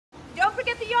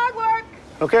yard work.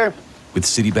 Okay. With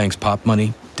Citibank's Pop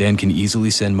Money, Dan can easily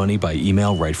send money by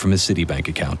email right from his Citibank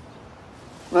account.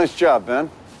 Nice job, Ben.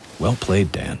 Well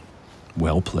played, Dan.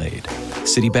 Well played.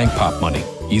 Citibank Pop Money.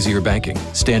 Easier banking.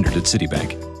 Standard at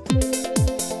Citibank.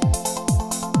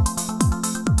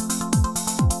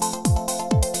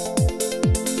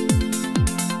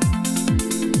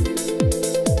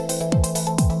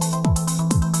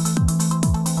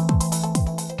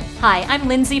 Hi, I'm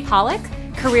Lindsay Pollock,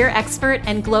 career expert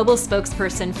and global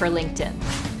spokesperson for LinkedIn.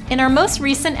 In our most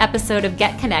recent episode of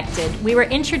Get Connected, we were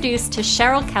introduced to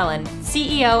Cheryl Kellen,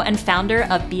 CEO and founder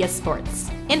of BIA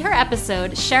Sports. In her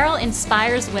episode, Cheryl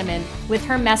inspires women with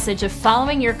her message of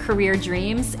following your career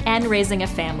dreams and raising a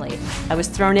family. I was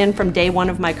thrown in from day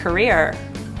one of my career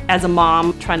as a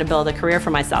mom trying to build a career for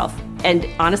myself. And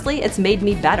honestly, it's made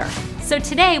me better. So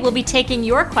today we'll be taking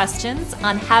your questions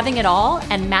on having it all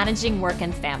and managing work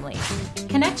and family.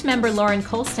 Connect member Lauren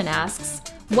Colston asks,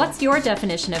 what's your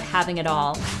definition of having it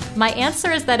all? My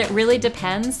answer is that it really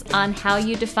depends on how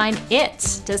you define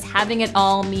it. Does having it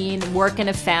all mean work in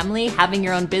a family, having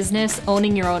your own business,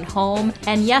 owning your own home?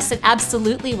 And yes, it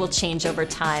absolutely will change over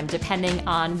time depending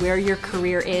on where your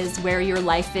career is, where your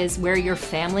life is, where your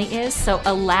family is. So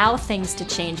allow things to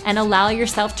change and allow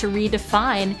yourself to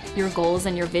redefine your goals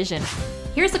and your vision.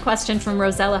 Here's a question from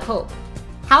Rosella Hope.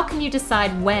 How can you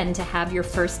decide when to have your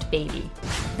first baby?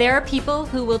 There are people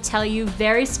who will tell you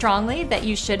very strongly that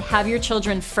you should have your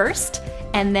children first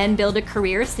and then build a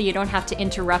career so you don't have to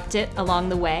interrupt it along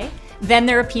the way. Then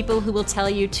there are people who will tell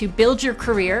you to build your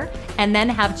career and then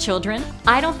have children.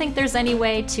 I don't think there's any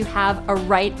way to have a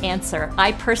right answer.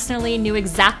 I personally knew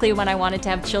exactly when I wanted to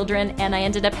have children, and I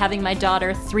ended up having my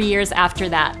daughter 3 years after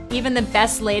that. Even the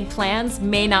best laid plans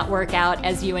may not work out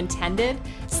as you intended,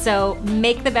 so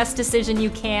make the best decision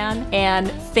you can and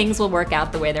things will work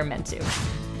out the way they're meant to.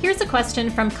 Here's a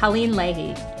question from Colleen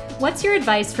Leahy. What's your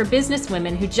advice for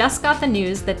businesswomen who just got the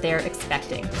news that they're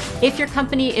expecting? If your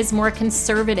company is more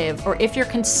conservative or if you're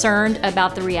concerned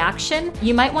about the reaction,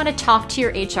 you might want to talk to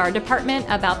your HR department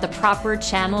about the proper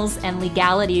channels and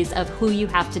legalities of who you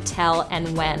have to tell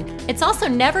and when. It's also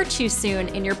never too soon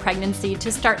in your pregnancy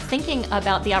to start thinking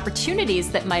about the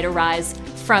opportunities that might arise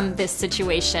from this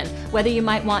situation, whether you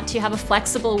might want to have a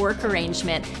flexible work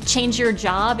arrangement, change your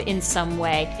job in some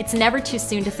way. It's never too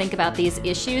soon to think about these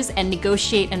issues and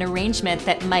negotiate an arrangement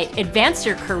that might advance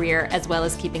your career as well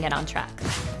as keeping it on track.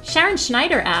 Sharon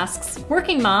Schneider asks,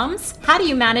 working moms, how do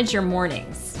you manage your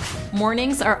mornings?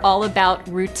 Mornings are all about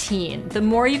routine. The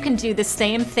more you can do the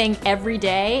same thing every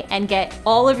day and get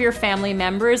all of your family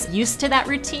members used to that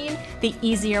routine, the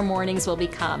easier mornings will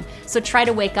become. So try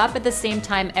to wake up at the same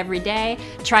time every day,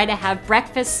 try to have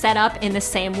breakfast set up in the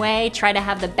same way, try to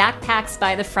have the backpacks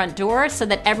by the front door so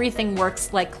that everything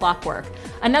works like clockwork.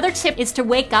 Another tip is to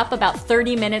wake up about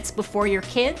 30 minutes before your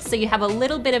kids so you have a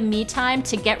little bit of me time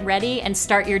to get ready and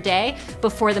start your day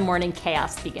before the morning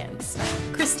chaos begins.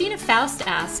 Christina Faust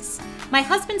asks, my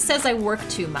husband says I work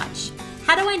too much.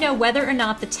 How do I know whether or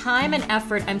not the time and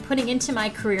effort I'm putting into my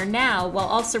career now while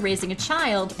also raising a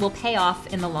child will pay off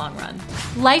in the long run?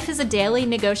 Life is a daily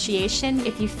negotiation.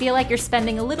 If you feel like you're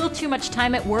spending a little too much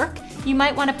time at work, you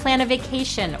might want to plan a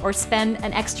vacation or spend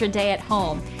an extra day at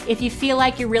home. If you feel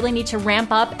like you really need to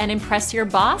ramp up and impress your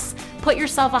boss, put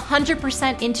yourself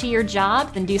 100% into your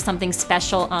job and do something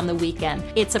special on the weekend.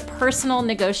 It's a personal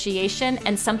negotiation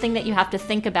and something that you have to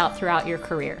think about throughout your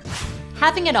career.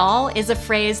 Having it all is a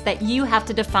phrase that you have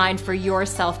to define for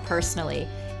yourself personally.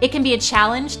 It can be a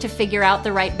challenge to figure out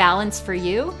the right balance for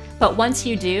you, but once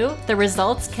you do, the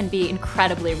results can be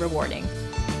incredibly rewarding.